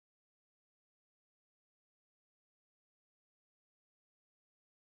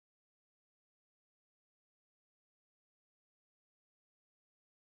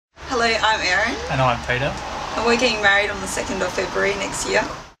Hello, I'm Erin. And I'm Peter. And we're getting married on the 2nd of February next year.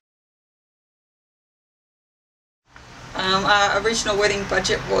 Our original wedding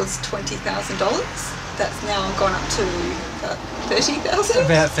budget was $20,000. That's now gone up to about $30,000.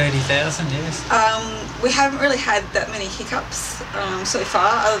 About $30,000, yes. We haven't really had that many hiccups so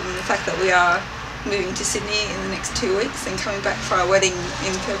far, other than the fact that we are moving to Sydney in the next 2 weeks and coming back for our wedding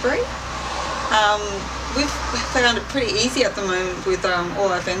in February. We've found it pretty easy at the moment with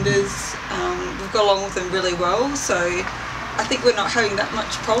all our vendors. We've got along with them really well, so I think we're not having that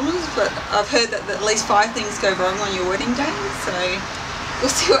much problems, but I've heard that at least 5 things go wrong on your wedding day, so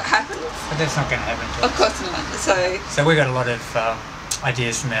we'll see what happens. But that's not going to happen to us. Of course not. So we got a lot of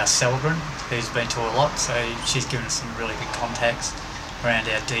ideas from our celebrant, who's been to a lot, so she's given us some really good contacts around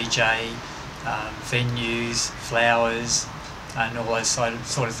our DJ, venues, flowers, and all those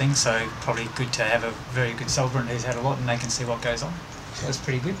sort of things. So probably good to have a very good celebrant who's had a lot and they can see what goes on. So that's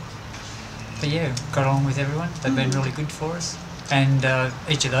pretty good. But yeah, got along with everyone. They've been really good for us. And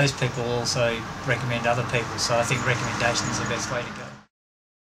each of those people also recommend other people, so I think recommendation is the best way to go.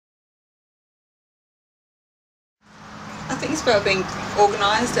 I think it's about being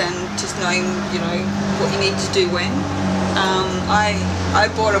organised and just knowing, what you need to do when. I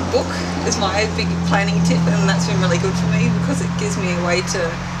bought a book as my big planning tip, and that's been really good for me because it gives me a way to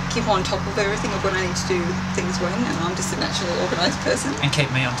keep on top of everything of when I need to do things when, and I'm just a naturally organised person. And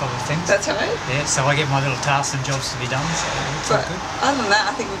keep me on top of things. That's right. Yeah, so I get my little tasks and jobs to be done, so it's all good. Other than that,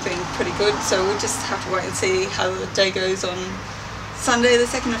 I think we've been pretty good, so we'll just have to wait and see how the day goes on Sunday the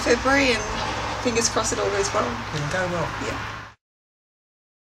 2nd of February, and fingers crossed it all goes well. It'll go well. Yeah.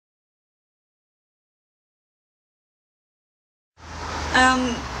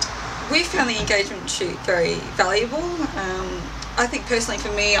 We found the engagement shoot very valuable. I think personally for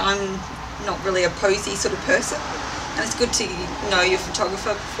me, I'm not really a posy sort of person, and it's good to know your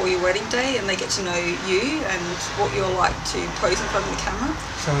photographer before your wedding day and they get to know you and what you're like to pose in front of the camera.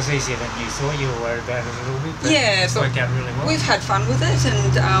 So it was easier than you thought. You were worried about it a little bit, but yeah, it's worked out really well. We've had fun with it,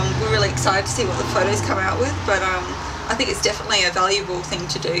 and we're really excited to see what the photos come out with, but I think it's definitely a valuable thing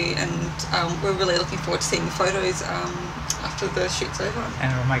to do, and we're really looking forward to seeing the photos after the shoot's over. And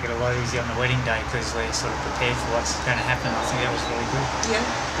it'll make it a lot easier on the wedding day because we're sort of prepared for what's going to happen. I think that was really good. Yeah.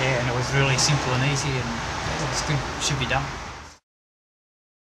 Yeah, and it was really simple and easy, and it was good. Should be done.